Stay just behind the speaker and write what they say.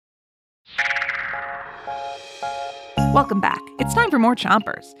Welcome back. It's time for more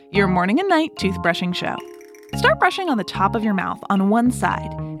Chompers, your morning and night toothbrushing show. Start brushing on the top of your mouth on one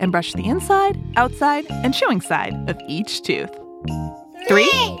side and brush the inside, outside, and chewing side of each tooth. 3,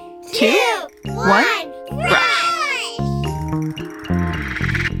 2, 1, brush.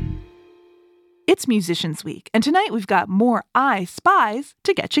 It's Musicians Week, and tonight we've got more I Spies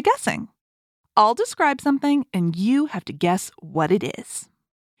to get you guessing. I'll describe something, and you have to guess what it is.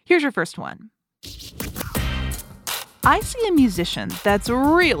 Here's your first one. I see a musician that's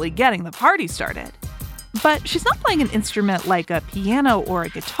really getting the party started. But she's not playing an instrument like a piano or a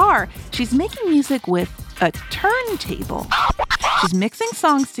guitar. She's making music with a turntable. She's mixing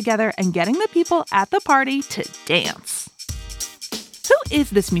songs together and getting the people at the party to dance. Who is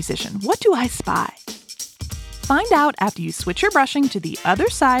this musician? What do I spy? Find out after you switch your brushing to the other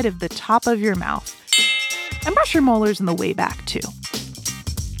side of the top of your mouth. And brush your molars on the way back, too.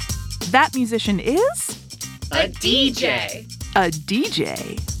 That musician is... a DJ. A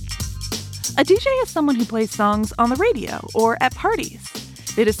DJ. A DJ is someone who plays songs on the radio or at parties.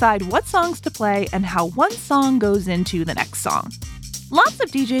 They decide what songs to play and how one song goes into the next song. Lots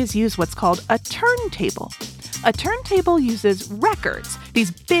of DJs use what's called a turntable. A turntable uses records,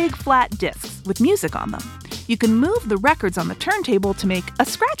 these big flat discs with music on them. You can move the records on the turntable to make a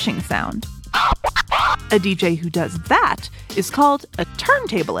scratching sound. A DJ who does that is called a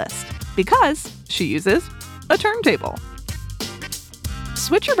turntablist because she uses a turntable.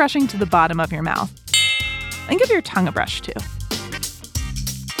 Switch your brushing to the bottom of your mouth and give your tongue a brush too.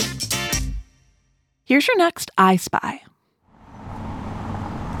 Here's your next I Spy.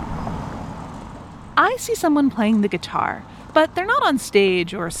 I see someone playing the guitar, but they're not on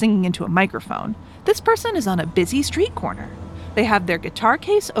stage or singing into a microphone. This person is on a busy street corner. They have their guitar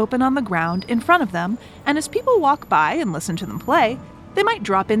case open on the ground in front of them, and as people walk by and listen to them play, they might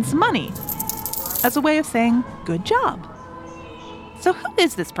drop in some money as a way of saying, good job. So who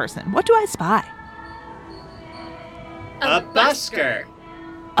is this person? What do I spy? A busker.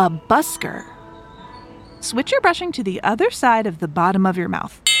 A busker. Switch your brushing to the other side of the bottom of your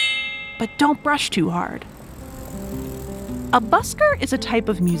mouth, but don't brush too hard. A busker is a type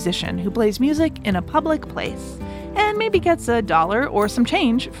of musician who plays music in a public place and maybe gets $1 or some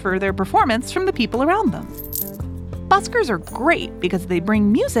change for their performance from the people around them. Buskers are great because they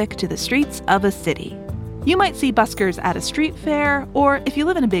bring music to the streets of a city. You might see buskers at a street fair, or if you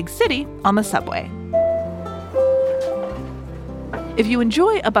live in a big city, on the subway. If you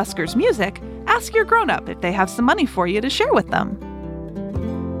enjoy a busker's music, ask your grown-up if they have some money for you to share with them.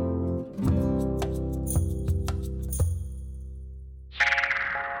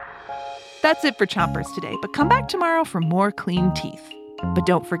 That's it for Chompers today, but come back tomorrow for more clean teeth. But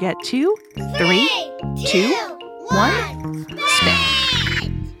don't forget to 3, 2, 1, spit.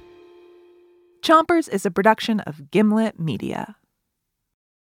 Chompers is a production of Gimlet Media.